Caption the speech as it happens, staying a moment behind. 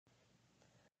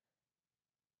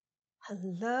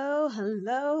Hello,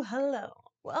 hello, hello.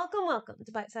 Welcome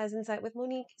to Bite Size Insight with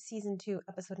Monique, Season 2,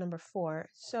 Episode number 4.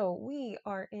 So, we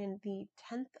are in the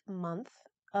 10th month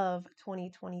of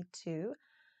 2022,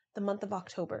 the month of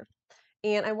October.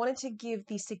 And I wanted to give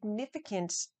the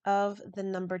significance of the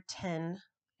number 10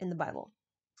 in the Bible.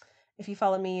 If you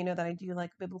follow me, you know that I do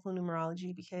like biblical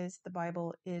numerology because the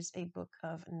Bible is a book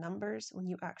of numbers when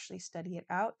you actually study it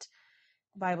out.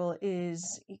 Bible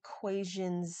is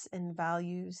equations and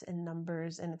values and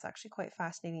numbers, and it's actually quite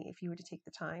fascinating if you were to take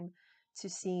the time to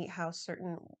see how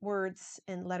certain words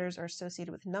and letters are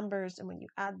associated with numbers. And when you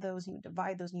add those, and you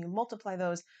divide those, and you multiply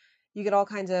those, you get all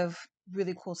kinds of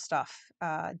really cool stuff,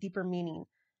 deeper meaning.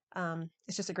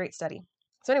 It's just a great study.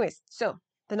 So, anyways,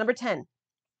 the number 10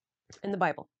 in the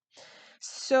Bible.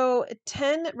 So,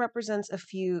 10 represents a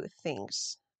few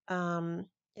things.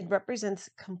 It represents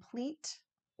complete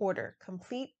order,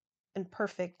 complete and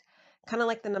perfect, kind of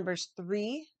like the numbers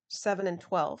 3, 7, and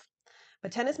 12.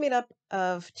 But 10 is made up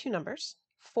of two numbers: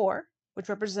 4, which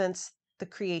represents the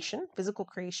creation, physical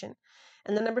creation,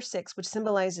 and the number 6, which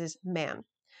symbolizes man.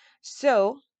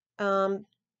 So,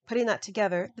 putting that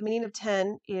together, the meaning of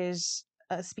 10 is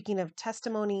speaking of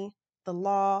testimony, the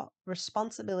law,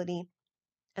 responsibility,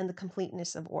 and the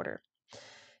completeness of order.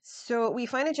 So we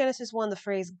find in Genesis 1 the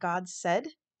phrase God said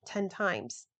 10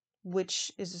 times,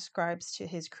 which is ascribes to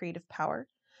his creative power.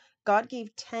 God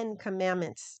gave 10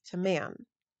 commandments to man.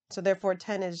 So therefore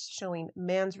 10 is showing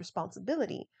man's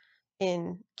responsibility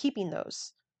in keeping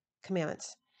those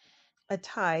commandments. A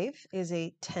tithe is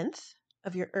a tenth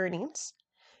of your earnings,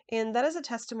 and that is a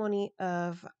testimony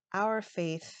of our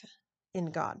faith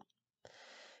in God.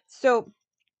 So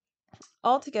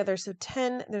altogether,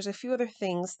 10, there's a few other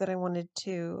things that I wanted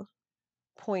to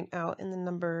point out in the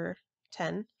number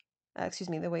 10,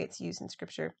 the way it's used in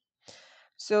scripture.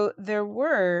 So there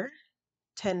were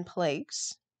 10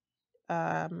 plagues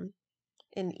in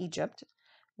Egypt,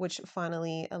 which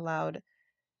finally allowed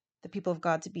the people of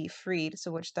God to be freed.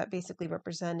 So, which that basically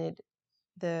represented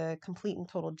the complete and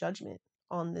total judgment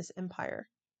on this empire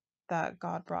that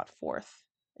God brought forth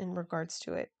in regards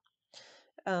to it.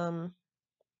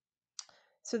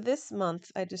 So this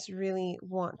month, I just really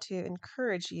want to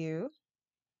encourage you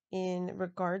in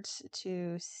regards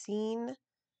to seeing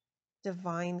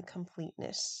divine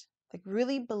completeness. Like,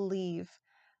 really believe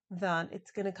that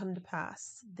it's going to come to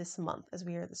pass this month as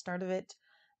we are at the start of it,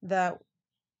 that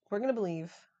we're going to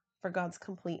believe for God's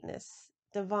completeness,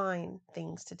 divine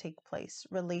things to take place,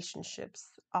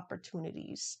 relationships,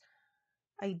 opportunities,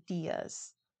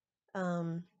 ideas,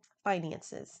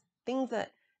 finances, things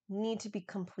that need to be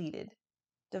completed,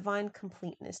 divine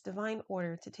completeness, divine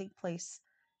order to take place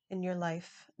in your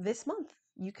life this month.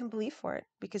 You can believe for it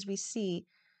because we see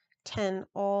 10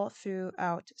 all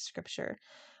throughout scripture.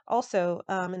 Also,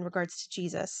 in regards to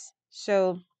Jesus.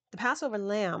 So the Passover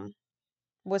lamb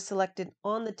was selected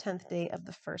on the 10th day of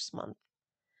the first month.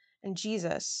 And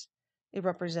Jesus, it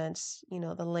represents,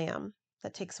 the lamb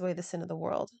that takes away the sin of the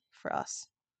world for us.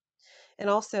 And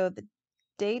also the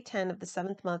day 10 of the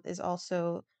 7th month is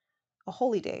also a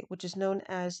holy day, which is known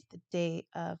as the Day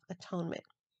of Atonement.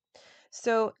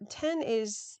 So 10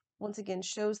 is, once again,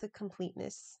 shows the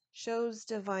completeness, shows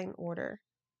divine order.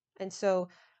 And so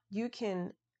you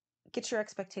can get your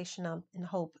expectation up and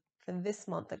hope for this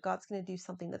month that God's going to do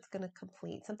something that's going to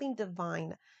complete, something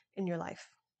divine in your life.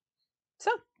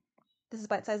 So this is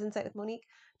Bite Size Insight with Monique.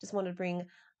 Just wanted to bring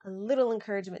a little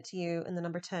encouragement to you in the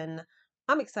number 10.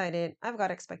 I'm excited. I've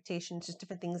got expectations, just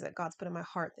different things that God's put in my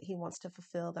heart that he wants to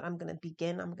fulfill, that I'm going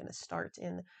to start,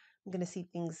 and I'm going to see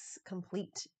things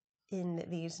complete in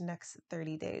these next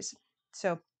 30 days.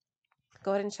 So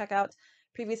go ahead and check out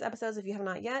previous episodes if you have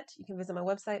not yet. You can visit my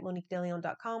website,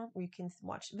 moniquedeleon.com, where you can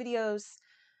watch videos.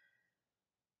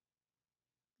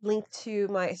 Link to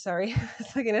my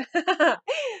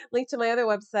link to my other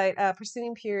website,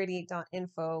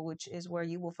 pursuingpurity.info, which is where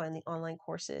you will find the online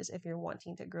courses if you're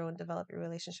wanting to grow and develop your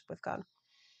relationship with God.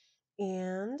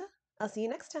 And I'll see you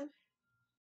next time.